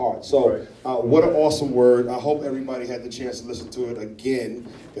heart. So what an awesome word. I hope everybody had the chance to listen to it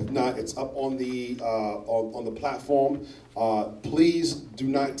again. If not, it's up on the platform. Please do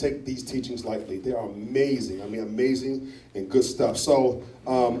not take these teachings lightly. They are amazing. I mean, amazing and good stuff. So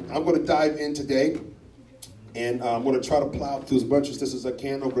I'm going to dive in today, and I'm going to try to plow through as much as this as I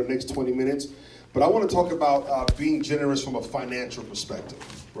can over the next 20 minutes. But I want to talk about being generous from a financial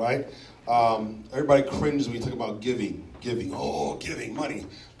perspective, right? Everybody cringes when you talk about giving, money.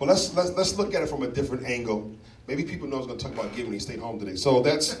 But let's look at it from a different angle. Maybe people know I was going to talk about giving. He stayed home today. So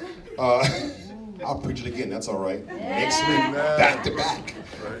that's, I'll preach it again. That's all right. Next week, back to back.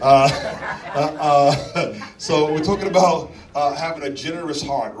 So we're talking about having a generous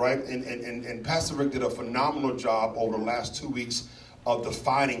heart, right? And Pastor Rick did a phenomenal job over the last 2 weeks of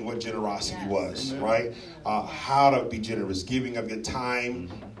defining what generosity was, right? How to be generous, giving of your time,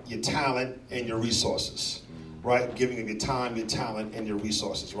 your talent, and your resources, right? Giving of your time, your talent, and your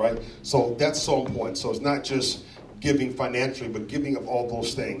resources, right? So that's so important. So it's not just giving financially, but giving of all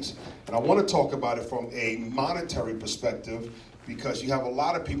those things. And I want to talk about it from a monetary perspective, because you have a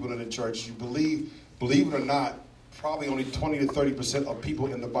lot of people in the church, you believe it or not, probably only 20 to 30% of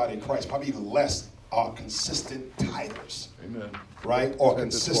people in the body of Christ, probably even less, are consistent tithers. Amen. Right? Or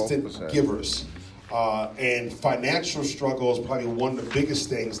consistent givers. And financial struggle is probably one of the biggest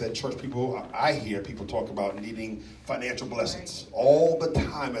things that church people, I hear people talk about needing financial blessings all the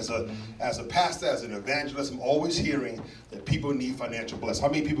time. As a pastor, as an evangelist, I'm always hearing that people need financial blessings. How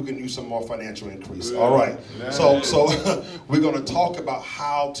many people can use some more financial increase? All right. So we're going to talk about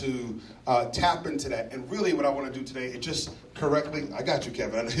how to tap into that. And really what I want to do today is just correctly, I got you,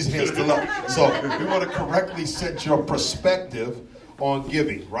 Kevin. I know his hand's still up. So we want to correctly set your perspective on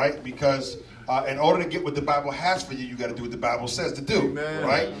giving, right? Because in order to get what the Bible has for you, you got to do what the Bible says to do,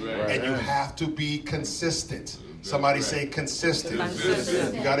 right? And you have to be consistent. Somebody say consistent.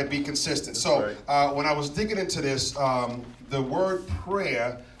 You got to be consistent. So when I was digging into this, the word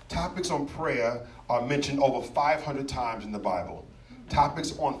prayer, topics on prayer are mentioned over 500 times in the Bible.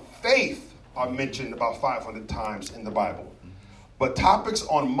 Topics on faith are mentioned about 500 times in the Bible. But topics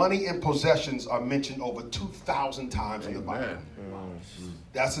on money and possessions are mentioned over 2,000 times in the Bible.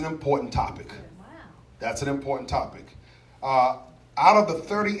 That's an important topic. That's an important topic. Out of the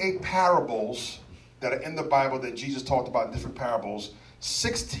 38 parables that are in the Bible that Jesus talked about in different parables,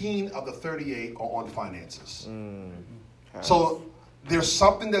 16 of the 38 are on finances. So there's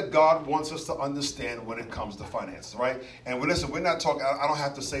something that God wants us to understand when it comes to finances, right? And listen, we're not talking, I don't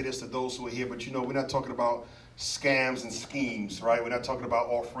have to say this to those who are here, but we're not talking about scams and schemes, right? We're not talking about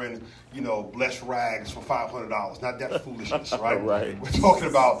offering, blessed rags for $500. Not that foolishness, right? We're talking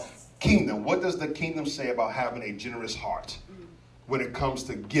about kingdom. What does the kingdom say about having a generous heart when it comes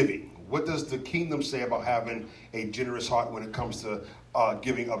to giving? What does the kingdom say about having a generous heart when it comes to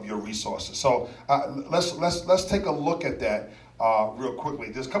giving of your resources? So let's take a look at that real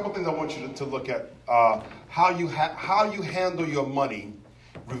quickly. There's a couple things I want you to look at. How you handle your money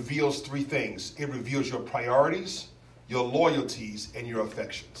reveals three things. It reveals your priorities, your loyalties, and your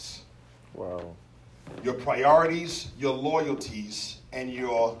affections. Wow. Your priorities, your loyalties, and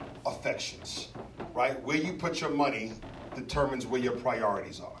your affections. Right? Where you put your money determines where your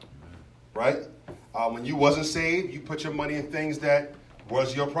priorities are. Right? When you wasn't saved, you put your money in things that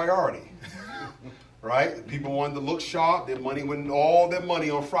was your priority. Right? People wanted to look sharp. All their money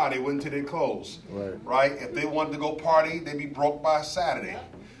on Friday went to their clothes. Right? If they wanted to go party, they'd be broke by Saturday.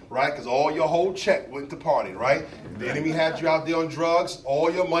 Right? Because all your whole check went to party. Right? If the enemy had you out there on drugs, all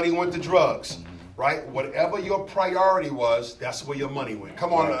your money went to drugs. Right? Whatever your priority was, that's where your money went.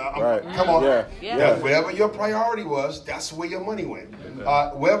 Come on. Come on. Yeah. Whatever your priority was, that's where your money went.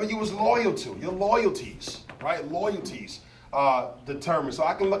 Wherever you was loyal to, your loyalties. Right? Loyalties determine. So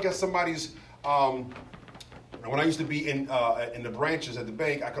I can look at somebody's... when I used to be in the branches at the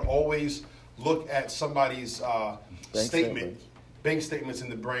bank, I could always look at somebody's bank statements in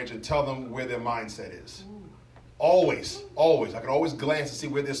the branch and tell them where their mindset is. Always. I could always glance and see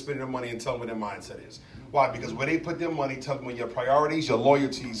where they're spending their money and tell them where their mindset is. Why? Because where they put their money tells them your priorities, your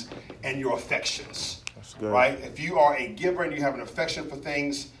loyalties, and your affections. That's good. Right? If you are a giver and you have an affection for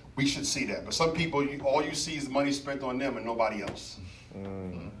things, we should see that. But some people, all you see is money spent on them and nobody else.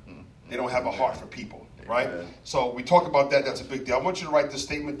 They don't have a heart for people, right? So we talk about that. That's a big deal. I want you to write this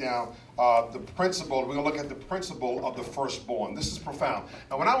statement down. We're going to look at the principle of the firstborn. This is profound.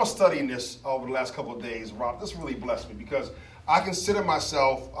 Now, when I was studying this over the last couple of days, Rob, this really blessed me because I consider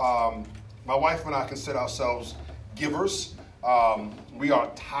myself, my wife and I consider ourselves givers. We are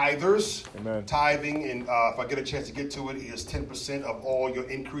tithers. Amen. Tithing, and if I get a chance to get to it, is 10% of all your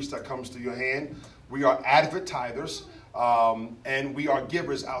increase that comes to your hand. We are avid tithers. And we are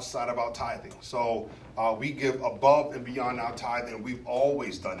givers outside of our tithing. So we give above and beyond our tithing, and we've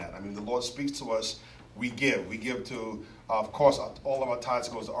always done that. I mean, the Lord speaks to us, we give. We give to, of course, all of our tithes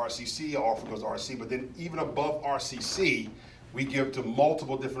goes to RCC, our offering goes to RCC, but then even above RCC, we give to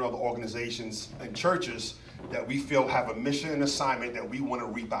multiple different other organizations and churches that we feel have a mission and assignment that we want to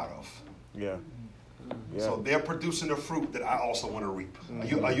reap out of. Yeah. Yeah. So they're producing the fruit that I also want to reap.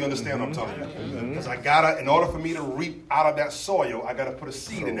 You understand what I'm telling you? Because I gotta, in order for me to reap out of that soil, I gotta put a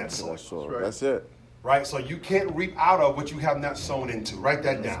seed in that soil. That's it. Right? So you can't reap out of what you have not sown into. Write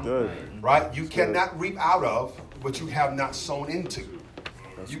that down. Good. Right? You cannot reap out of what you have not sown into.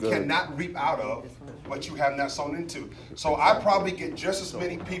 You cannot reap out of what you have not sown into. So I probably get just as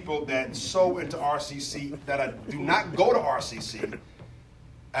many people that sow into RCC that do not go to RCC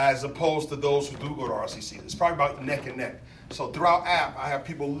as opposed to those who do go to RCC. It's probably about neck and neck. So throughout app, I have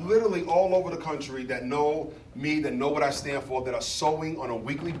people literally all over the country that know me, that know what I stand for, that are sowing on a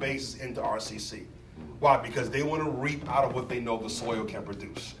weekly basis into RCC. Why? Because they want to reap out of what they know the soil can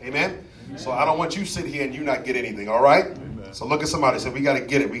produce. Amen? So I don't want you to sit here and you not get anything, all right? Amen. So look at somebody and say, we got to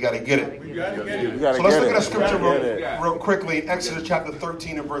get it, we got to get it. We got to get it. So let's look at a scripture real quickly, Exodus chapter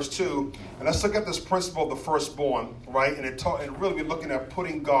 13 and verse 2. And let's look at this principle of the firstborn, right? And really we're looking at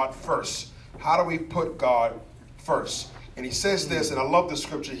putting God first. How do we put God first? And he says this, and I love this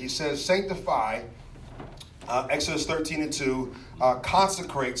scripture. He says, sanctify, Exodus 13 and 2,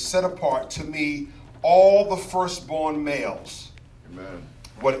 consecrate, set apart to me all the firstborn males. Amen.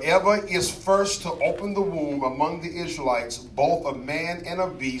 Whatever is first to open the womb among the Israelites, both of man and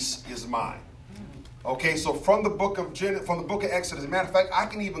of beast, is mine. Okay, so from the book of Exodus, as a matter of fact, I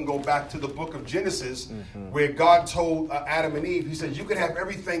can even go back to the book of Genesis, where God told Adam and Eve, he said, you can have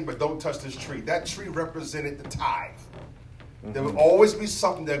everything, but don't touch this tree. That tree represented the tithe. There will always be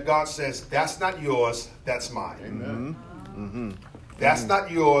something that God says, that's not yours, that's mine. Amen. That's not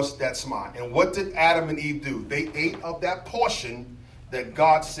yours, that's mine. And what did Adam and Eve do? They ate of that portion that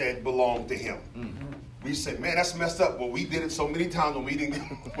God said belonged to him. We said, man, that's messed up. Well, we did it so many times when we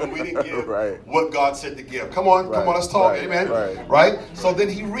didn't give right. what God said to give. Come on, let's talk. Amen. Right? So then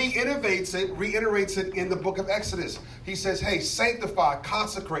he reiterates it in the book of Exodus. He says, hey, sanctify,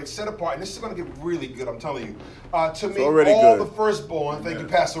 consecrate, set apart. And this is going to get really good, I'm telling you. To me, all the firstborn, thank you,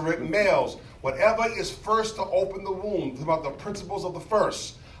 Pastor Rick, males, whatever is first to open the womb, about the principles of the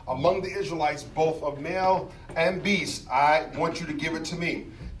first, among the Israelites, both of male and beast, I want you to give it to me.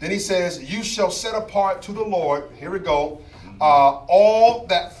 Then he says, you shall set apart to the Lord, here we go, all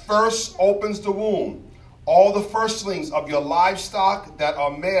that first opens the womb. All the firstlings of your livestock that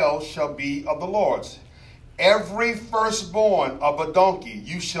are male shall be of the Lord's. Every firstborn of a donkey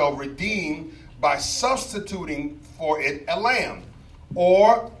you shall redeem by substituting for it a lamb.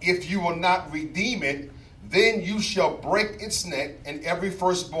 Or if you will not redeem it, then you shall break its neck, and every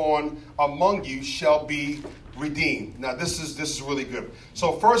firstborn among you shall be redeemed. Now this is really good.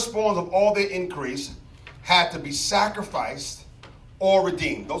 So firstborns of all their increase had to be sacrificed or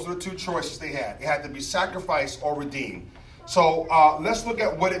redeemed. Those are the two choices they had. It had to be sacrificed or redeemed. So let's look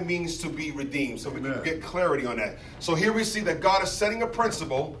at what it means to be redeemed so we can get clarity on that. So here we see that God is setting a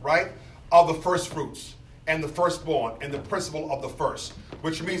principle, right, of the first fruits and the firstborn and the principle of the first,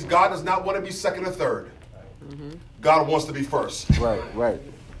 which means God does not want to be second or third. God wants to be first.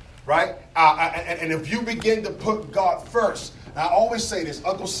 Right? And if you begin to put God first, I always say this,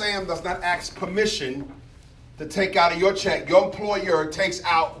 Uncle Sam does not ask permission to take out of your check. Your employer takes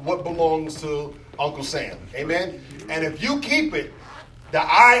out what belongs to Uncle Sam. Amen? And if you keep it, the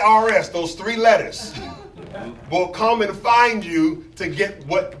IRS, those three letters, will come and find you to get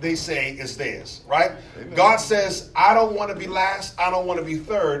what they say is theirs. Right? Amen. God says, I don't want to be last, I don't want to be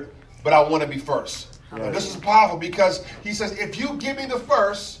third, but I want to be first. And this is powerful because he says, if you give me the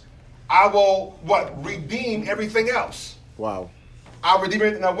first, I will, redeem everything else. Wow. I'll redeem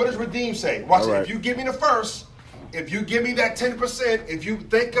it. Now, what does redeem say? Watch it. Right. If you give me the first, if you give me that 10%, if you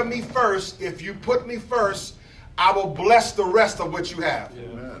think of me first, if you put me first, I will bless the rest of what you have.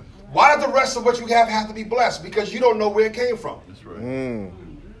 Yeah. Why does the rest of what you have to be blessed? Because you don't know where it came from. That's right.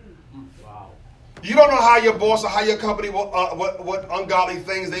 You don't know how your boss or how your company, what ungodly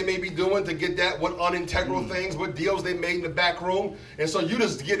things they may be doing to get that, what unintegral things, what deals they made in the back room. And so you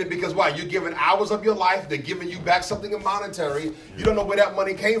just get it because why? You're giving hours of your life. They're giving you back something monetary. You don't know where that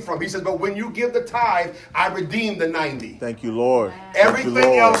money came from. He says, but when you give the tithe, I redeem the 90. Thank you, Lord.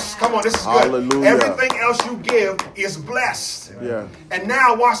 Everything else, come on, this is Hallelujah. good. Everything else you give is blessed. Yeah. And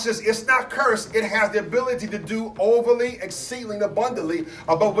now, watch this. It's not cursed. It has the ability to do overly, exceedingly, abundantly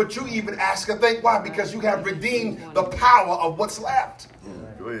above what you even ask or think. Why? Because you have redeemed the power of what's left.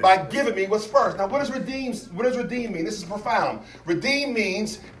 by giving me what's first. Now, what does redeem mean? This is profound. Redeem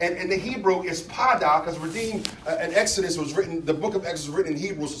means, and in the Hebrew, is pada, because redeem in Exodus was written, the book of Exodus was written in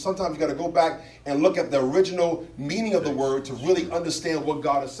Hebrew, so sometimes you got to go back and look at the original meaning of the word to really understand what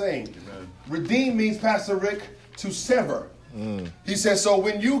God is saying. Amen. Redeem means, Pastor Rick, to sever. He says, so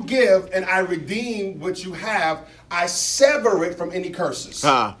when you give and I redeem what you have, I sever it from any curses.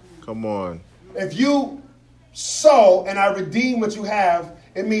 Come on. If you sow and I redeem what you have,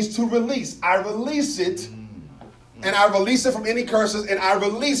 it means to release. I release it, and I release it from any curses, and I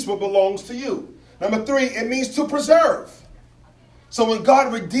release what belongs to you. Number 3, it means to preserve. So when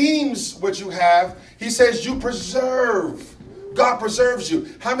God redeems what you have, he says you preserve. God preserves you.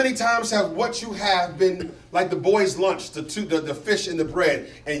 How many times have what you have been like the boys' lunch, the fish and the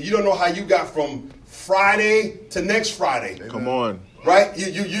bread, and you don't know how you got from Friday to next Friday? Come on. Right?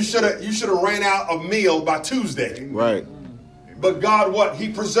 You should have ran out a meal by Tuesday. Right. But God, what? He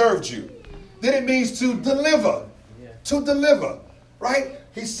preserved you. Then it means to deliver. To deliver. Right?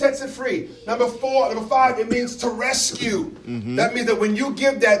 He sets it free. Number 5, it means to rescue. That means that when you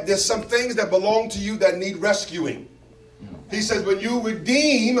give that, there's some things that belong to you that need rescuing. He says when you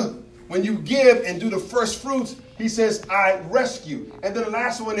redeem, when you give and do the first fruits, he says, I rescue. And then the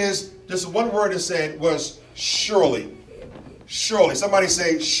last one is, just one word it said was surely. Surely. Somebody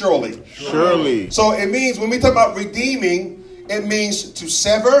say surely. Surely. So it means, when we talk about redeeming, it means to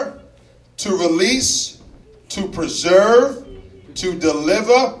sever, to release, to preserve, to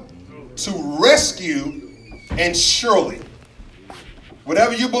deliver, to rescue, and surely.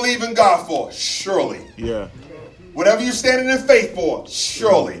 Whatever you believe in God for, surely. Yeah. Whatever you're standing in faith for,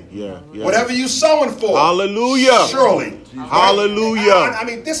 surely. Yeah. Whatever you're sowing for, hallelujah. Surely. Hallelujah. I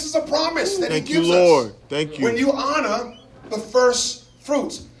mean, this is a promise that Thank he gives you, Lord. us. Thank you. When you honor the first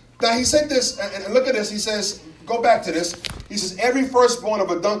fruits. Now, he said this, and look at this. He says, go back to this. He says, every firstborn of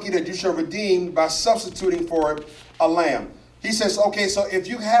a donkey that you shall redeem by substituting for it a lamb. He says, okay, so if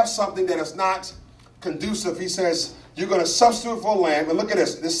you have something that is not conducive, he says, you're going to substitute for a lamb. And look at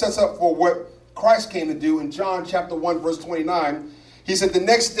this. This sets up for what Christ came to do in John chapter 1, verse 29. He said, the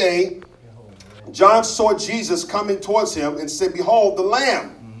next day, John saw Jesus coming towards him and said, behold, the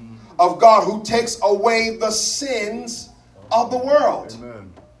Lamb of God who takes away the sins of the world.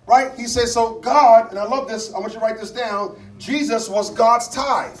 Amen. Right? He says, so God, and I love this, I want you to write this down, Jesus was God's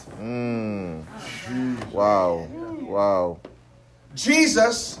tithe. Wow.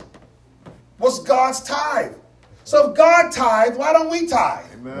 Jesus was God's tithe. So if God tithe, why don't we tithe?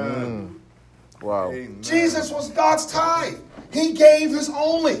 Amen. Wow. Amen. Jesus was God's tithe. He gave his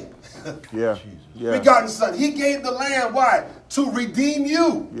only begotten son. He gave the Lamb. Why? To redeem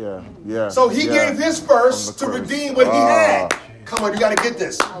you. Yeah. So he gave his first to redeem what he had. Come on, you got to get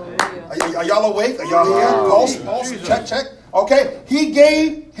this. Are y'all awake? Are y'all here? Pulse. Check. Okay. He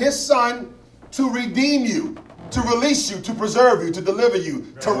gave his son to redeem you, to release you, to preserve you, to deliver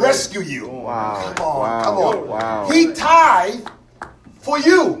you, to rescue you. Wow. Come on. Wow. He tithed for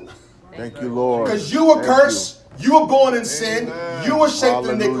you. Thank you, Lord. Because you were cursed, you were born in sin, you were shaped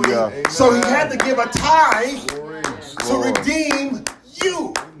in iniquity. So he had to give a tithe to redeem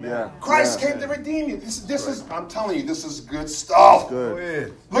you. Christ came to redeem you. This is, I'm telling you, this is good stuff.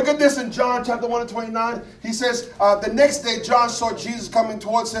 Good. Look at this in John chapter 1 and 29. He says, the next day John saw Jesus coming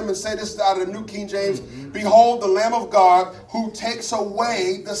towards him and said, this is out of the New King James, behold the Lamb of God who takes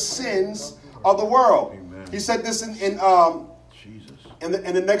away the sins of the world. Amen. He said this in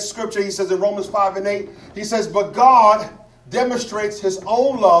the next scripture. He says in Romans 5 and 8, he says, but God demonstrates his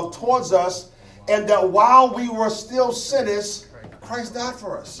own love towards us, and that while we were still sinners, Christ died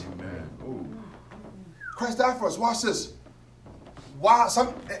for us. Amen. Christ died for us. Watch this.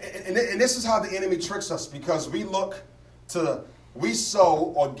 And this is how the enemy tricks us, because we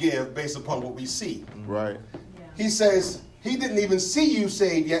sow or give based upon what we see. Right. He says he didn't even see you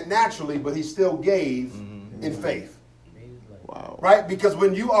saved yet naturally, but he still gave in faith. Wow. Right? Because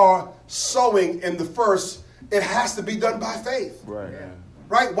when you are sowing in the first, it has to be done by faith. Right.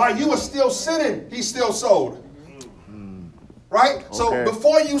 Right? While you were still sinning, he still sowed. Right? Okay. So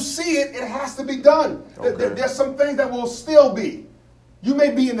before you see it, it has to be done. Okay. There's some things that will still be. You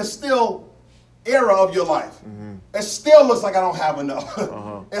may be in the still era of your life. It still looks like I don't have enough.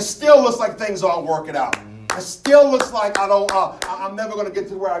 It still looks like things aren't working out. It still looks like I'm never going to get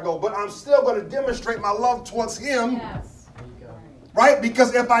to where I go. But I'm still going to demonstrate my love towards him. Yes. Right?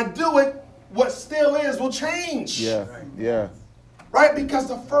 Because if I do it, what still is will change. Yeah. Right? Because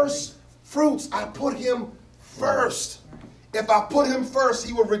the first fruits, I put him first. If I put him first,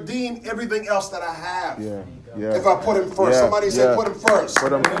 he will redeem everything else that I have. Yeah. If I put him first. Somebody say put him first.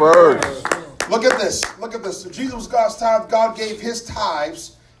 Put him first. Look at this. Jesus was God's tithe. God gave his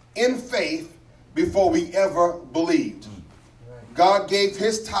tithes in faith before we ever believed. God gave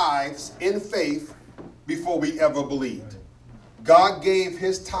his tithes in faith before we ever believed. God gave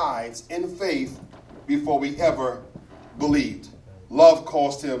his tithes in faith before we ever believed. Love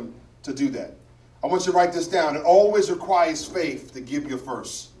caused him to do that. I want you to write this down. It always requires faith to give your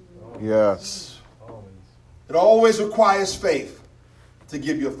first. Yes. It always requires faith to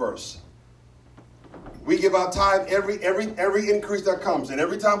give your first. We give our tithe every increase that comes, and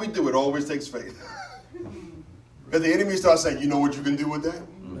every time we do it, always takes faith. Because the enemy starts saying, you know what you can do with that?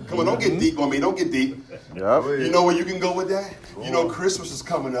 Come on, don't get deep on me. Don't get deep. Yep. You know where you can go with that? You know Christmas is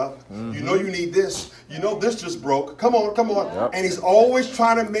coming up. You know you need this. You know this just broke. Come on, come on. Yep. And he's always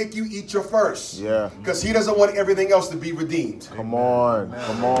trying to make you eat your first. Yeah. Because he doesn't want everything else to be redeemed. Come on.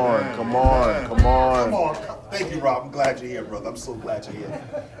 Come on. Come on. Come on. Come on. Thank you, Rob. I'm glad you're here, brother. I'm so glad you're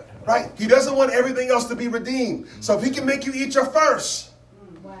here. Right? He doesn't want everything else to be redeemed. So if he can make you eat your first,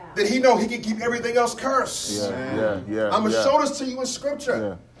 then he know he can keep everything else cursed. Yeah. I'm going to show this to you in Scripture.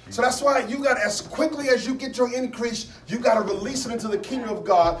 Yeah. So that's why you got, as quickly as you get your increase, you got to release it into the kingdom of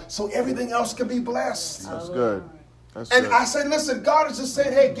God so everything else can be blessed. That's good. That's And good. I said, listen, God is just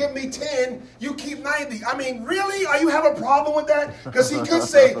saying, hey, give me 10, you keep 90. I mean, really? Are you have a problem with that? Because he could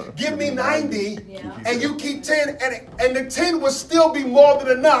say, give me 90 and you keep 10, and the 10 would still be more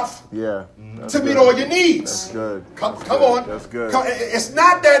than enough Yeah. to meet all your needs. That's good. Come on. That's good. It's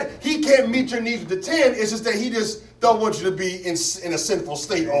not that he can't meet your needs with the 10. It's just that he just don't want you to be in a sinful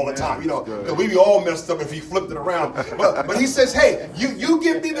state all the time. You know, because we be all messed up if he flipped it around. But he says, hey, you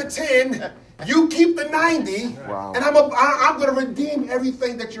give me the 10, you keep the 90, Wow. and I'm going to redeem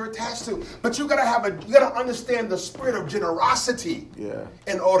everything that you're attached to. But you got to understand the spirit of generosity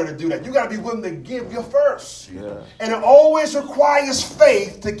in order to do that. You got to be willing to give your first. Yeah. And it always requires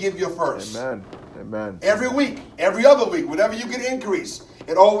faith to give your first. Amen. Amen. Every week, every other week, whenever you get increase,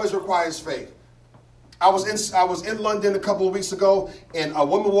 it always requires faith. I was in London a couple of weeks ago, and a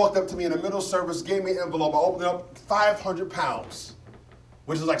woman walked up to me in the middle service, gave me an envelope. I opened it up, 500 pounds,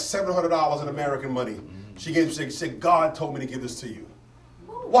 which is like $700 in American money. She said, God told me to give this to you.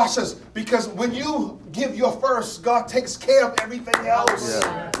 Watch this, because when you give your first, God takes care of everything else.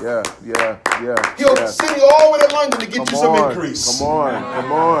 Yeah. He'll send you all the way to London to get you some increase. Come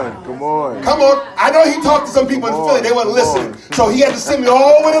on. Come on. I know he talked to some people in Philly. They wouldn't listen. So he had to send me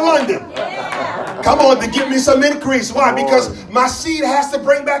all the way to London. Come on, to give me some increase. Why? Because my seed has to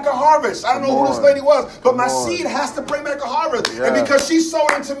bring back a harvest. I don't know who this lady was, but my seed has to bring back a harvest. And because she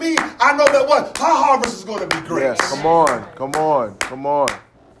sowed into me, I know that what? Her harvest is going to be great. Yes. Come on.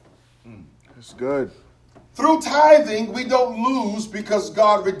 It's good. Through tithing, we don't lose because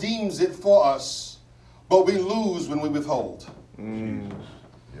God redeems it for us, but we lose when we withhold.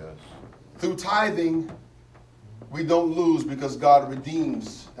 Yes. Through tithing, we don't lose because God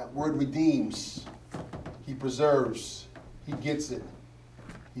redeems. That word redeems. He preserves. He gets it.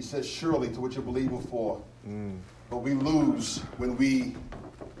 He says, surely to what you're believing for. But we lose when we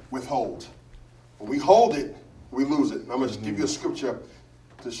withhold. When we hold it, we lose it. And I'm going to just give you a scripture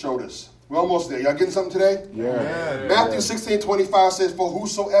to show this. We're almost there. Y'all getting something today? Yeah. Matthew 16:25 says, for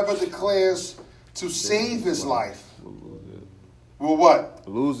whosoever declares to save his life will what?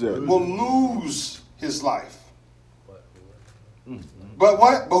 Lose it. Will lose his life. But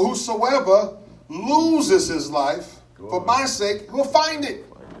what? But whosoever loses his life for my sake will find it.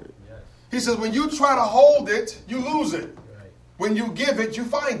 He says, when you try to hold it, you lose it. When you give it, you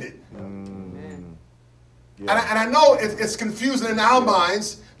find it. And I know it's confusing in our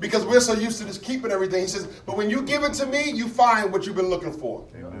minds because we're so used to just keeping everything. He says, but when you give it to me, you find what you've been looking for.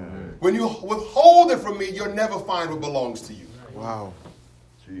 Amen. When you withhold it from me, you'll never find what belongs to you. Wow.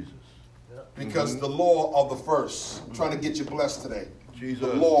 Jesus. Because the law of the first. I'm trying to get you blessed today. Jesus.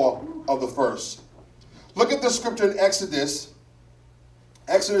 The law of the first. Look at the scripture in Exodus.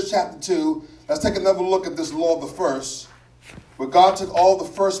 Exodus chapter 2. Let's take another look at this law of the first. Where God took all the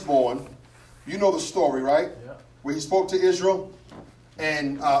firstborn. You know the story, right? Yeah. Where he spoke to Israel.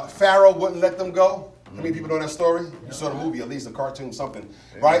 And Pharaoh wouldn't let them go. How many people know that story? You saw the movie, at least a cartoon, something.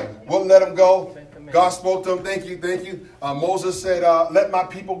 Right? Wouldn't let them go. God spoke to him. Thank you. Moses said, let my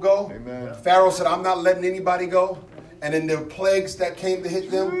people go. Amen. Pharaoh said, I'm not letting anybody go. And then there were plagues that came to hit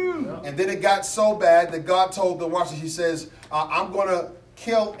them. And then it got so bad that God told the watchers, he says, I'm going to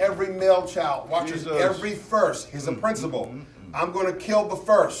kill every male child. Watch this, every first. Here's a principle. I'm going to kill the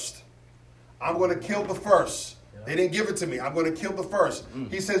first. I'm going to kill the first. They didn't give it to me. I'm going to kill the first.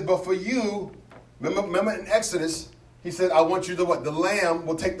 He says, but for you, remember in Exodus, he said, I want you to what? The lamb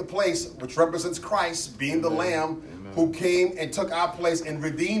will take the place, which represents Christ being the lamb who came and took our place and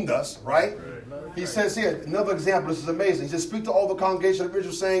redeemed us, right? He says here, another example, this is amazing. He says, speak to all the congregation of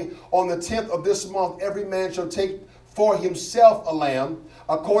Israel, saying, on the 10th of this month, every man shall take for himself a lamb,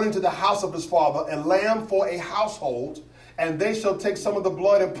 according to the house of his father, a lamb for a household, and they shall take some of the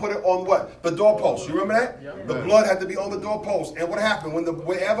blood and put it on what? The doorpost. You remember that? Yep. The blood had to be on the doorpost. And what happened?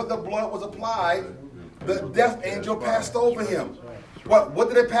 Wherever the blood was applied, the death angel passed over him. What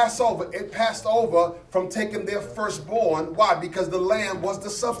did it pass over? It passed over from taking their firstborn. Why? Because the lamb was the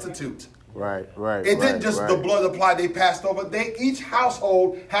substitute. Right. It didn't just the blood applied, they passed over. Each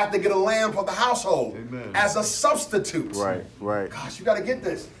household had to get a lamb for the household. Amen. As a substitute. Right. Gosh, you got to get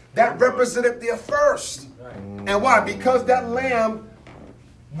this. That represented their first. And why? Because that lamb,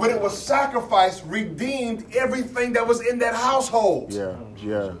 when it was sacrificed, redeemed everything that was in that household. Yeah.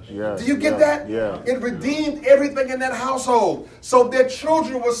 Do you get that? Yeah. It redeemed everything in that household. So their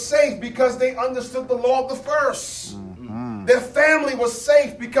children were safe because they understood the law of the first. Their family was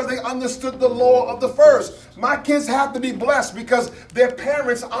safe because they understood the law of the first. My kids have to be blessed because their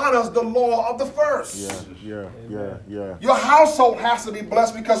parents honors the law of the first. Yeah. Your household has to be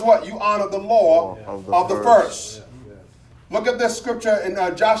blessed because what? You honor the law of the first. Look at this scripture in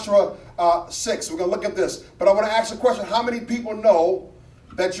Joshua 6. We're going to look at this. But I want to ask a question. How many people know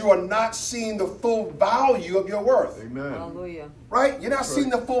that you are not seeing the full value of your worth? Amen. Hallelujah. Right? You're not seeing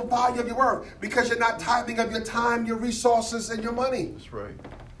the full value of your worth because you're not tithing of your time, your resources, and your money. That's right.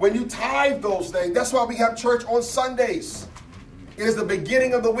 When you tithe those things, that's why we have church on Sundays. It is the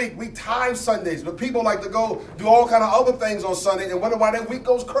beginning of the week. We tithe Sundays, but people like to go do all kind of other things on Sunday and wonder why their week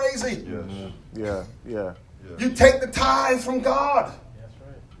goes crazy. Yes. Yeah. You take the tithe from God. That's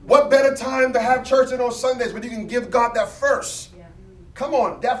right. What better time to have church than on Sundays when you can give God that first? Come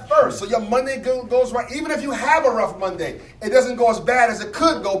on, that first. So your Monday goes right. Even if you have a rough Monday, it doesn't go as bad as it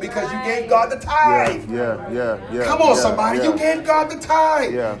could go because you gave God the tithe. Yeah. Come on, somebody. You gave God the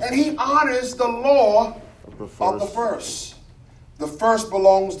tithe. Yeah. And he honors the law of the first. The first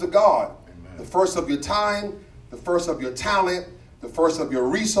belongs to God. Amen. The first of your time, the first of your talent, the first of your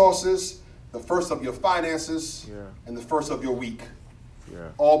resources, the first of your finances, and the first of your week.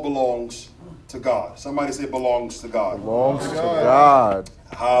 All belongs to God. Somebody say belongs to God. Belongs to God.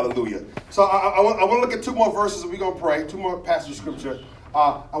 Hallelujah. So I want to look at two more verses and we're going to pray. Two more passages of scripture.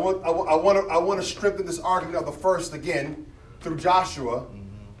 I want to strengthen this argument of the first again through Joshua,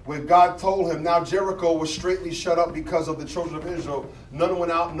 where God told him, now Jericho was straightly shut up because of the children of Israel. None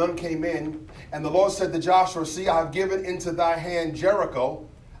went out, none came in. And the Lord said to Joshua, see, I have given into thy hand Jericho.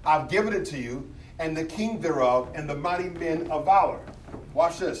 I've given it to you, and the king thereof, and the mighty men of valor.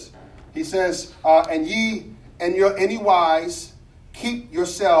 Watch this. He says, and ye and your any wise keep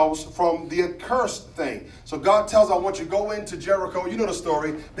yourselves from the accursed thing. So God tells, I want you to go into Jericho. You know the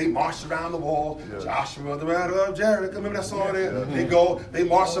story. They marched around the wall. Yes. Joshua, the man of Jericho. Remember that song there? Yes. They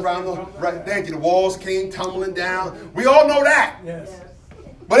marched around the walls came tumbling down. We all know that. Yes.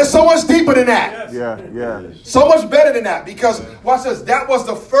 But it's so much deeper than that. Yeah. So much better than that. Because watch this. That was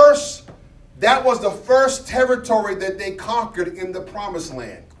the first territory that they conquered in the promised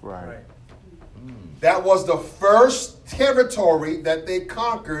land. Right. That was the first territory that they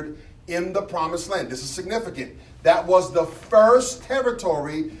conquered in the promised land. This is significant. That was the first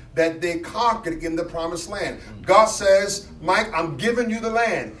territory that they conquered in the promised land. God says, Mike, I'm giving you the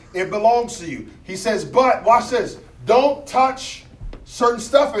land. It belongs to you. He says, but watch this. Don't touch certain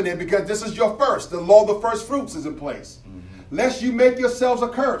stuff in there because this is your first. The law of the first fruits is in place. Lest you make yourselves a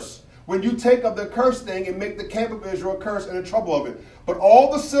curse. When you take up the cursed thing and make the camp of Israel a curse and a trouble of it. But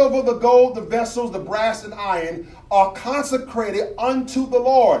all the silver, the gold, the vessels, the brass and iron are consecrated unto the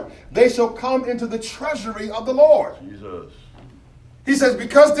Lord. They shall come into the treasury of the Lord. Jesus. He says,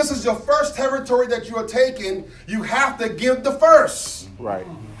 because this is your first territory that you are taking, you have to give the first. Right.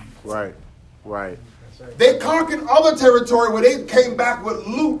 They conquered other territory where they came back with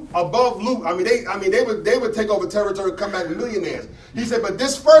loot above loot. They would take over territory and come back millionaires. He said, but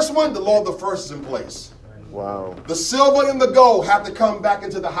this first one, the law of the first is in place. Wow. The silver and the gold have to come back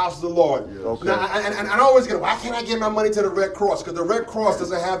into the house of the Lord. Yes. Okay. Now, and I always get, why can't I give my money to the Red Cross? Because the Red Cross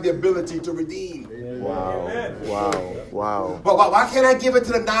doesn't have the ability to redeem. Wow. But why can't I give it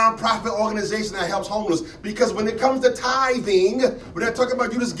to the nonprofit organization that helps homeless? Because when it comes to tithing, we're not talking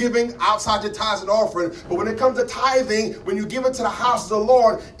about you just giving outside your tithes and offering. But when it comes to tithing, when you give it to the house of the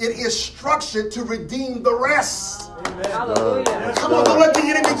Lord, it is structured to redeem the rest. Hallelujah. Come on, don't let the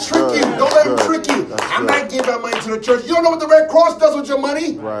enemy trick you. Don't let him trick you. I'm not giving my money to the church. You don't know what the Red Cross does with your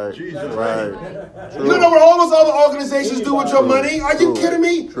money? Right. Jesus. Right. You don't know what all those other organizations do with your money? Are you kidding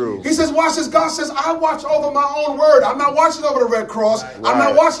me? True. He says, watch this. God says, I watch over my own word. I'm not watching over the Red Cross. I'm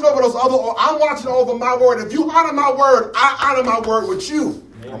not watching over those other. I'm watching over my word. If you honor my word, I honor my word with you.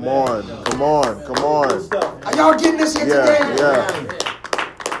 Come on. Come on. Come on. Are y'all getting this here today? Yeah.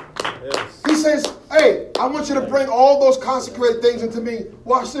 He says, hey, I want you to bring all those consecrated things into me.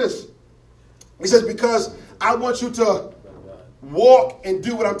 Watch this. He says, because I want you to walk and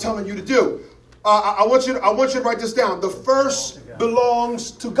do what I'm telling you to do. I want you to write this down. The first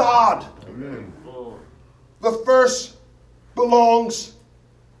belongs to God. Amen. The first belongs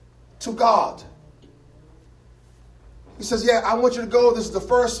to God. He says, yeah, I want you to go. This is the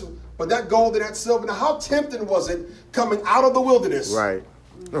first, but that gold and that silver. Now, how tempting was it coming out of the wilderness? Right.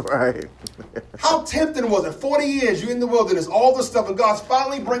 Right. How tempting was it? 40 years, you're in the wilderness, all this stuff, and God's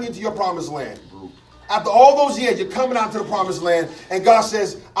finally bringing you to your promised land. After all those years, you're coming out to the promised land, and God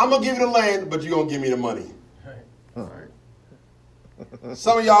says, I'm going to give you the land, but you're going to give me the money. Right.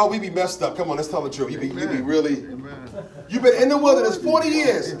 Some of y'all, we be messed up. Come on, let's tell the truth. You be really, you've been in the wilderness 40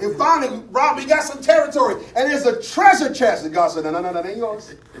 years, and finally, Rob, you got some territory, and there's a treasure chest. And God said, no, that ain't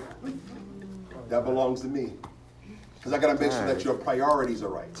yours. That belongs to me. Because I got to make sure that your priorities are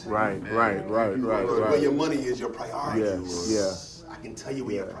right. Right. Where your money is, your priorities. Yeah. I can tell you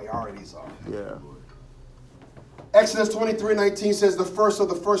where your priorities are. Yeah. Exodus 23:19 says, the first of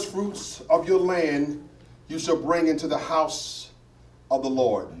the first fruits of your land you shall bring into the house of the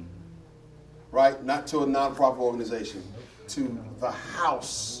Lord. Right? Not to a nonprofit organization. To the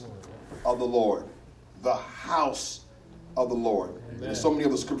house of the Lord. The house of the Lord. There's so many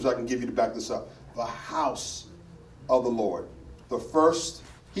other scriptures I can give you to back this up. The house of the Lord. The first,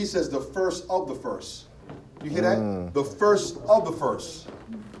 he says the first of the first. You hear that? The first of the first.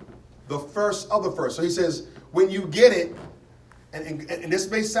 The first of the first. So he says, when you get it, and this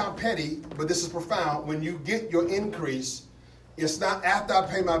may sound petty, but this is profound. When you get your increase, it's not after I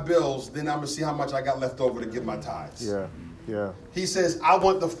pay my bills, then I'm going to see how much I got left over to give my tithes. Yeah. He says, I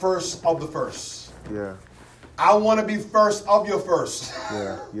want the first of the first. Yeah. I want to be first of your first.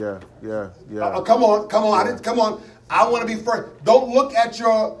 Yeah. Come on. I want to be first. Don't look at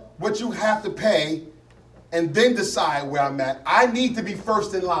what you have to pay and then decide where I'm at. I need to be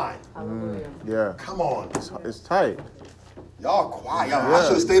first in line. Yeah. Come on. It's tight. Y'all quiet. I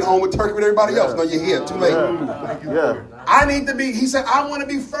should have stayed home with turkey with everybody else. No, you're here. Too late. Yeah. I need to be, he said, I want to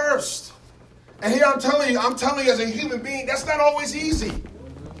be first. And here I'm telling you as a human being, that's not always easy.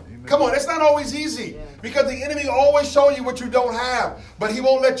 Come on, it's not always easy. Because the enemy always show you what you don't have. But he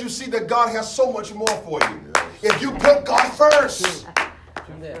won't let you see that God has so much more for you. If you put God first.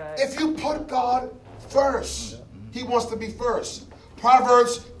 If you put God first. He wants to be first.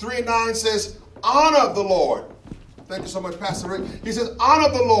 Proverbs 3:9 says, honor the Lord. Thank you so much, Pastor Rick. He says, honor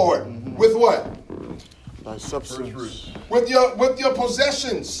the Lord with what? Thy substance. With your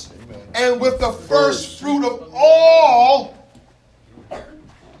possessions. Amen. And with the first fruit of all.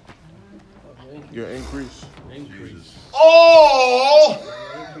 Your increase. All.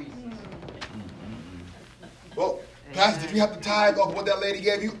 Well, Pastor, did you have to tithe off what that lady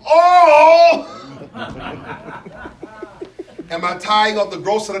gave you? All. Am I tithing off the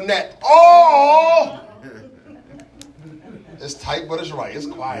gross of the net? All. It's tight, but it's right. It's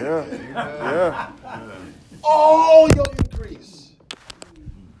quiet. Yeah. All your increase.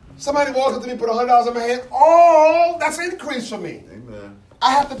 Somebody walks up to me, put $100 in my hand. All. That's an increase for me. Amen.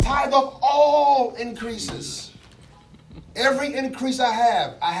 I have to tithe off all increases. Every increase I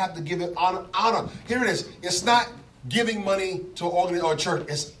have to give it honor. Here it is. It's not giving money to an organization or a church.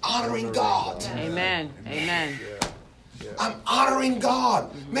 It's honoring God. Amen. I'm honoring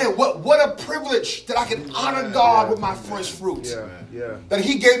God. Man, what a privilege that I can honor God with my first fruits. That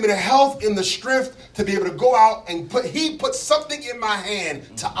he gave me the health and the strength to be able to go out and he put something in my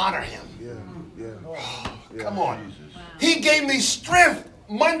hand to honor him. Come on. He gave me strength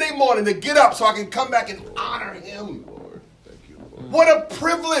Monday morning to get up so I can come back and honor him. What a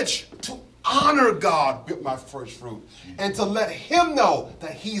privilege to honor God with my first fruit and to let him know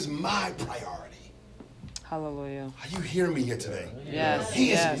that he's my priority. Hallelujah. Are you hearing me here today? Yes.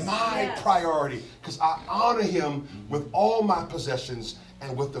 He is my priority because I honor him with all my possessions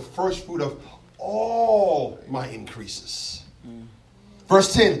and with the first fruit of all my increases.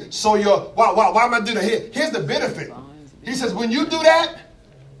 Verse 10. So why am I doing that? Here's the benefit. He says, when you do that,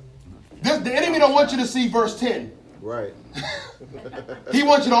 the enemy don't want you to see verse 10. Right. He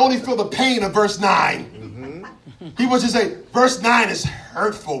wants you to only feel the pain of verse 9. He wants you to say, verse 9 is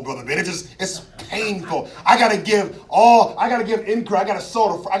hurtful, Brother Ben. It's painful. I got to give increase. I got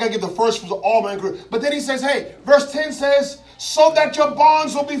to give the first fruits of all my increase. But then he says, hey, verse 10 says, so that your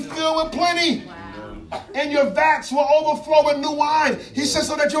barns will be filled with plenty. Wow. And your vats will overflow with new wine. He says,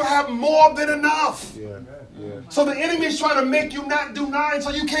 so that you'll have more than enough. So the enemy is trying to make you not do 9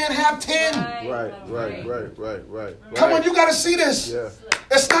 so you can't have 10. Right. Come on, you got to see this. Yeah.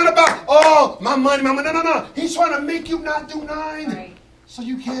 It's not about, oh, my money. No. He's trying to make you not do 9 so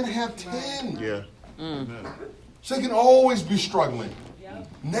you can't have 10. Yeah. So you can always be struggling.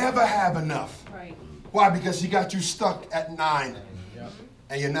 Never have enough. Why? Because he got you stuck at 9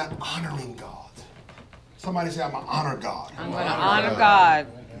 and you're not honoring God. Somebody say, I'm going to honor God. I'm going to honor God.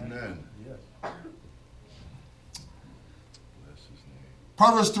 Amen.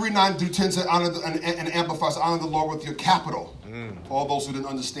 Proverbs 3:9-10 says, honor and amplifies, honor the Lord with your capital. For all those who didn't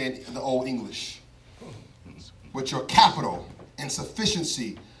understand the old English. With your capital and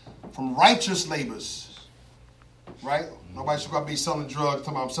sufficiency from righteous labors. Right? Nobody should be selling drugs.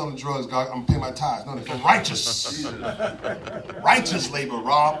 Talking about I'm selling drugs, God, I'm paying my tithes. No, they're from righteous. Righteous labor,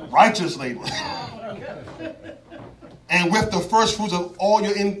 Rob. Righteous labor. And with the first fruits of all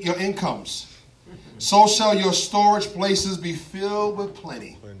your incomes. So shall your storage places be filled with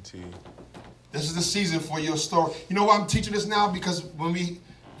plenty. This is the season for your store. You know why I'm teaching this now? Because when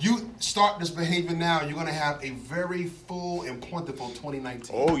you start this behavior now, you're going to have a very full and plentiful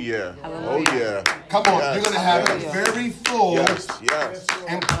 2019. Oh, yeah. Hallelujah. Oh, yeah. Come on. Yes. You're going to have a very full Yes.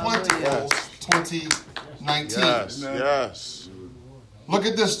 and plentiful 2019. Yes. Look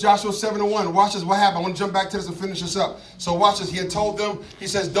at this, Joshua 7:1. Watch this. What happened? I want to jump back to this and finish this up. So watch this. He had told them. He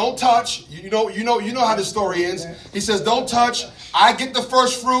says, "Don't touch." You know how the story ends. He says, "Don't touch. I get the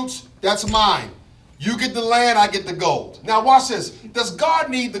first fruits. That's mine. You get the land. I get the gold." Now watch this. Does God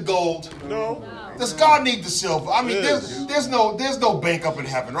need the gold? No. Does God need the silver? I mean, there's no bank up in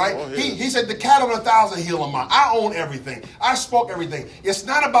heaven, right? He said, "The cattle on 1,000 hill are mine. I own everything. I spoke everything." It's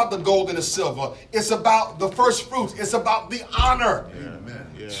not about the gold and the silver. It's about the first fruits. It's about the honor.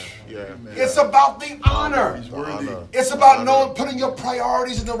 Yeah. It's about the honor. He's worthy. It's about putting your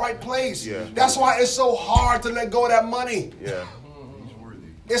priorities in the right place. Yeah. That's why it's so hard to let go of that money. Yeah. He's worthy.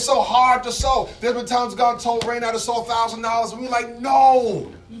 It's so hard to sow. There's been times God told Raina to sow $1,000, and we're like,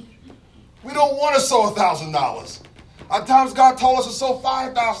 no. We don't want to sow $1,000. At times God told us to sow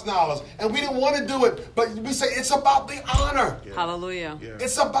 $5,000, and we didn't want to do it. But we say it's about the honor. Yeah. Hallelujah. Yeah.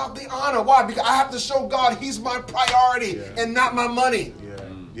 It's about the honor. Why? Because I have to show God He's my priority and not my money.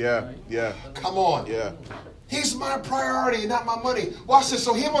 Yeah. Come on. Yeah. He's my priority, not my money. Watch this.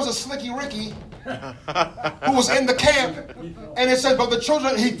 So here was a Slicky Ricky who was in the camp. And it says, but the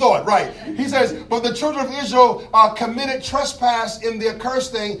children, he thought, right. He says, but the children of Israel committed trespass in the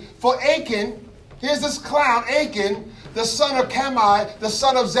accursed thing. For Achan, here's this clown, Achan, the son of Kamai, the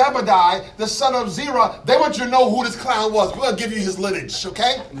son of Zabadi, the son of Zerah. They want you to know who this clown was. We're going to give you his lineage,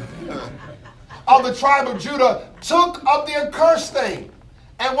 okay? Of the tribe of Judah, took up the accursed thing.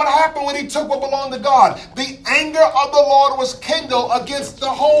 And what happened when he took what belonged to God? The anger of the Lord was kindled against the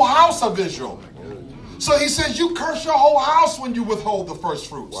whole house of Israel. So he says, you curse your whole house when you withhold the first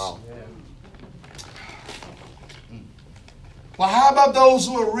fruits. Wow. Well, how about those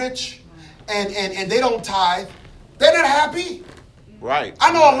who are rich and they don't tithe? They're not happy. Right.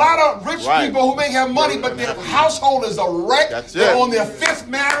 I know a lot of rich people who may have money, but their household is a wreck. That's They're it. on their 5th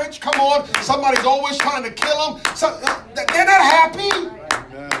marriage. Come on. Somebody's always trying to kill them. They're not happy.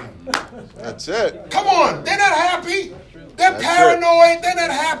 That's it. Come on. They're not happy. They're That's paranoid. They're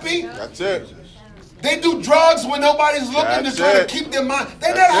not happy. That's it. They do drugs when nobody's looking That's to try to it. keep their mind.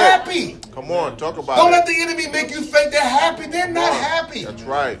 They're That's not happy. Come on, talk about Don't it. let the enemy make you think they're happy. They're not happy. That's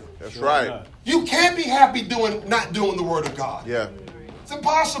right. That's right. You can't be happy not doing the word of God. Yeah. It's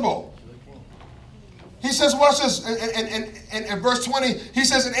impossible. He says, watch this, in verse 20, he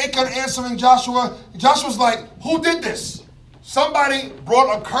says, and Achan answering Joshua, Joshua's like, who did this? Somebody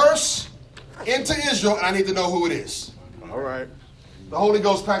brought a curse into Israel, and I need to know who it is. All right. The Holy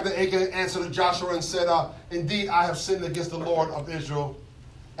Ghost packed the Achan answered Joshua and said, indeed, I have sinned against the Lord of Israel,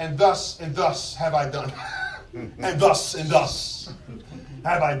 and thus have I done. and thus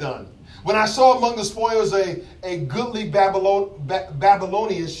have I done. When I saw among the spoils a goodly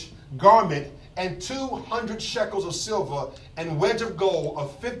Babylonish garment and 200 shekels of silver and wedge of gold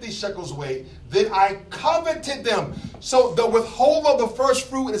of 50 shekels weight, then I coveted them. So the withhold of the first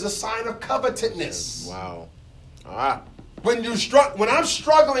fruit is a sign of covetousness. Wow. When I'm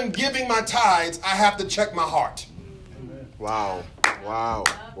struggling giving my tithes, I have to check my heart. Wow.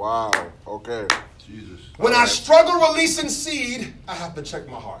 Okay. Jesus. When I struggle releasing seed, I have to check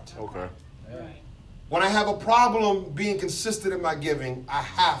my heart. Okay. When I have a problem being consistent in my giving, I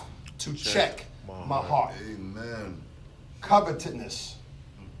have to check my heart. Amen. Covetousness.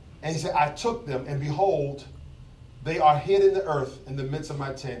 And he said, I took them, and behold, they are hid in the earth in the midst of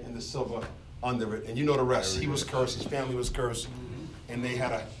my tent, and the silver under it. And you know the rest. He was cursed. His family was cursed. and they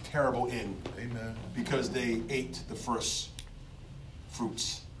had a terrible end. Amen. Because they ate the first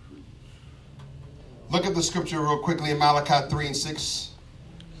fruits. Look at the scripture real quickly in Malachi 3 and 6.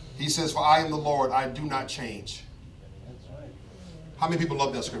 He says, "For I am the Lord, I do not change." How many people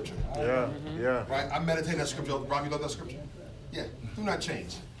love that scripture? Yeah, yeah. Right? I meditate on that scripture. Rob, you love that scripture? Yeah. Do not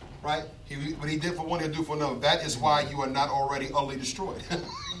change. Right? What he did for one, he'll do for another. That is why you are not already utterly destroyed.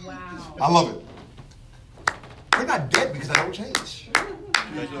 Wow. I love it. We're not dead because I don't change.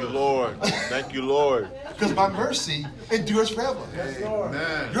 Thank you, Lord. Thank you, Lord. Because my mercy endures forever.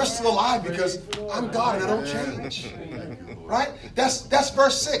 Amen. You're still alive because I'm God and I don't change. Right? That's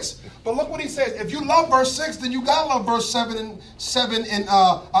verse 6. But look what he says. If you love verse 6, then you gotta love verse 7 and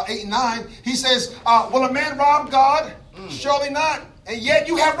 8 and 9. He says, will a man rob God? Surely not. And yet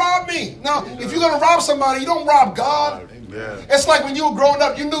you have robbed me. Now, if you're gonna rob somebody, you don't rob God. Amen. It's like when you were growing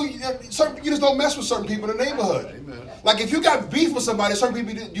up, you knew you just don't mess with certain people in the neighborhood. Amen. Like if you got beef with somebody, certain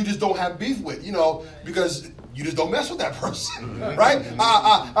people you just don't have beef with, because you just don't mess with that person, right?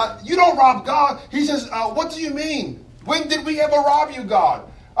 You don't rob God. He says, what do you mean? When did we ever rob you,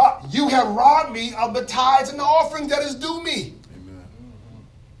 God? You have robbed me of the tithes and the offerings that is due me. Amen.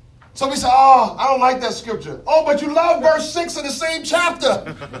 So we say, oh, I don't like that scripture. Oh, but you love verse 6 in the same chapter.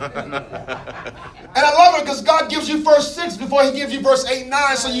 And I love it because God gives you verse 6 before he gives you verse 8 and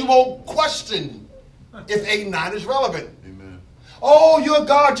 9, so you won't question if 8 and 9 is relevant. Amen. Oh, you're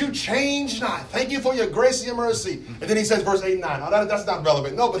God, you change not. Thank you for your grace and your mercy. And then he says verse 8 and 9. Oh, that's not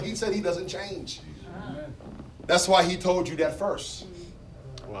relevant. No, but he said he doesn't change. That's why he told you that first.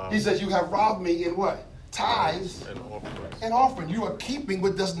 Wow. He says you have robbed me in what? Tithes and offering. You are keeping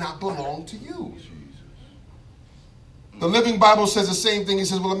what does not belong to you. The Living Bible says the same thing. He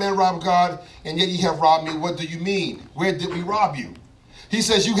says, will a man rob God, and yet ye have robbed me? What do you mean? Where did we rob you? He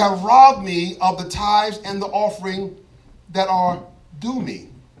says, you have robbed me of the tithes and the offering that are due me.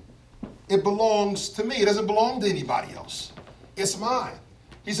 It belongs to me. It doesn't belong to anybody else. It's mine.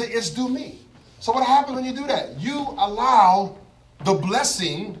 He said, it's due me. So what happens when you do that? You allow the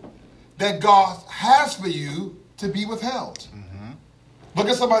blessing that God has for you to be withheld. Mm-hmm. Look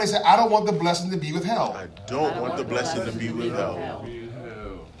at somebody and say, I don't want the blessing to be withheld. I don't want the blessing to be withheld.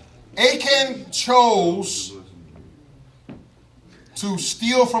 Achan chose to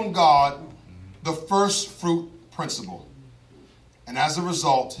steal from God the first fruit principle. And as a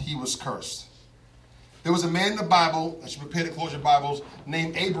result, he was cursed. There was a man in the Bible, as you prepare to close your Bibles,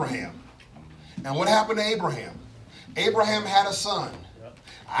 named Abraham. And what happened to Abraham? Abraham had a son.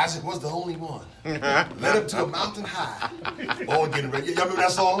 Isaac was the only one. Led him to a mountain high. Boy getting ready. You remember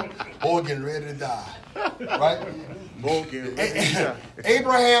that song? Boy getting ready to die. Right?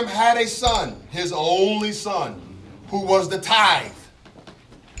 Abraham had a son, his only son, who was the tithe.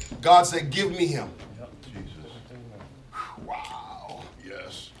 God said, give me him. Jesus. Wow.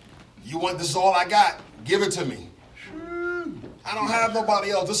 Yes. You want this is all I got? Give it to me. I don't have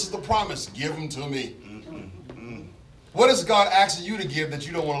nobody else. This is the promise. Give him to me. What is God asking you to give that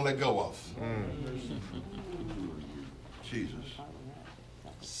you don't want to let go of? Jesus.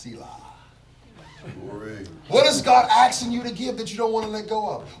 Selah. Glory. What is God asking you to give that you don't want to let go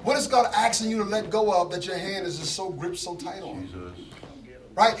of? What is God asking you to let go of that your hand is just so gripped so tight on? Jesus.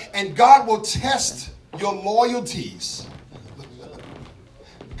 Right? And God will test your loyalties.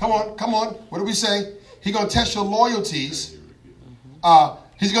 Come on. What do we say? He's going to test your loyalties.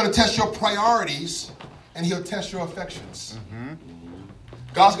 He's going to test your priorities. And he'll test your affections. Mm-hmm.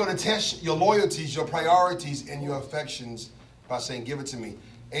 God's going to test your loyalties, your priorities, and your affections by saying, give it to me.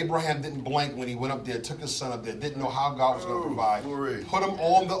 Abraham didn't blink when he went up there, took his son up there, didn't know how God was going to provide. Glory. Put him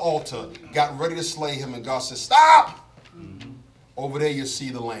on the altar, got ready to slay him, and God said, stop! Mm-hmm. Over there you'll see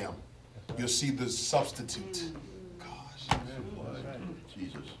the lamb. You'll see the substitute. Gosh.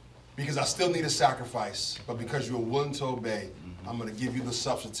 Jesus. Because I still need a sacrifice, but because you're willing to obey, I'm going to give you the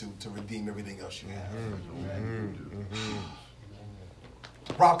substitute to redeem everything else you have.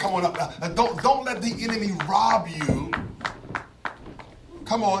 Rob, come on up. Don't let the enemy rob you,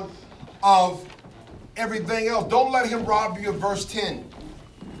 come on, of everything else. Don't let him rob you of verse 10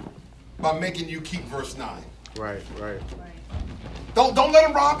 by making you keep verse 9. Right. Don't let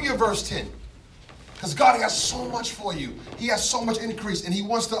him rob you of verse 10. Because God has so much for you. He has so much increase, and he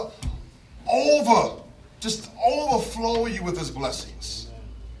wants to just overflow you with his blessings.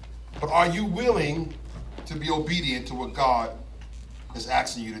 But are you willing to be obedient to what God is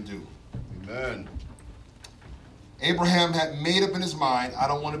asking you to do? Amen. Abraham had made up in his mind, I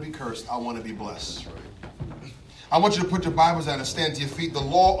don't want to be cursed, I want to be blessed. I want you to put your Bibles down and stand to your feet. The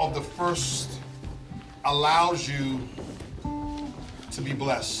law of the first allows you to be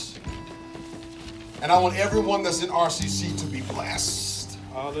blessed. And I want everyone that's in RCC to be blessed.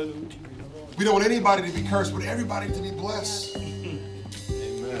 Hallelujah. We don't want anybody to be cursed, but everybody to be blessed.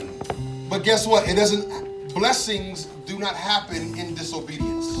 Amen. But guess what? Blessings do not happen in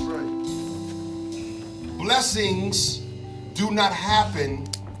disobedience. That's right. Blessings do not happen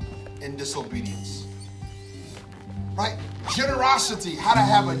in disobedience. Right? Generosity, how to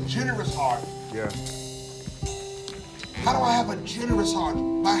have a generous heart. Yeah. How do I have a generous heart?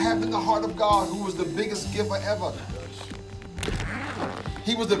 By having the heart of God, who was the biggest giver ever.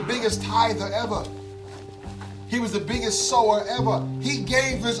 He was the biggest tither ever. He was the biggest sower ever. He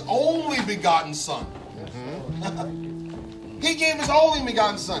gave his only begotten son. He gave his only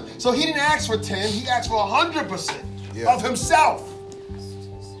begotten son. So he didn't ask for 10, he asked for 100% of himself.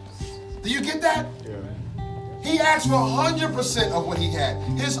 Do you get that? Yeah. He asked for 100% of what he had.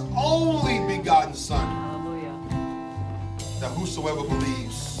 His only begotten son. Hallelujah. That whosoever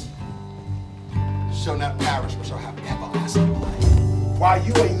believes shall not perish, but shall have everlasting life. While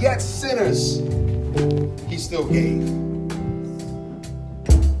you are yet sinners, he still gave.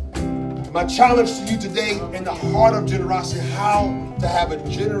 My challenge to you today in the heart of generosity, how to have a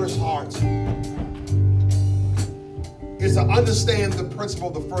generous heart, is to understand the principle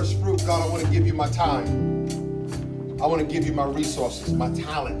of the first fruit. God, I want to give you my time. I want to give you my resources, my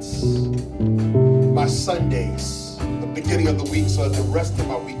talents, my Sundays, the beginning of the week, so that the rest of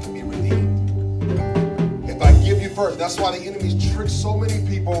my week can be redeemed. If I give you first, that's why the enemy's tricked so many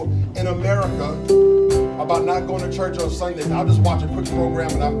people in America about not going to church on Sundays. I'll just watch a quick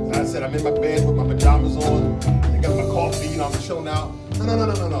program, and I'm in my bed with my pajamas on. I got my coffee, I'm chilling out.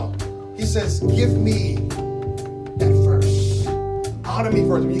 No. He says, give me that first. Honor me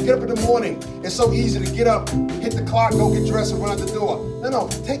first. When you get up in the morning, it's so easy to get up, hit the clock, go get dressed, and run out the door. No.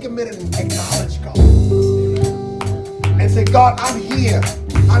 Take a minute and acknowledge God. And say, God, I'm here.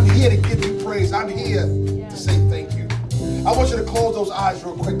 I'm here to give you praise. I'm here to say thank you. I want you to close those eyes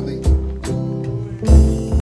real quickly.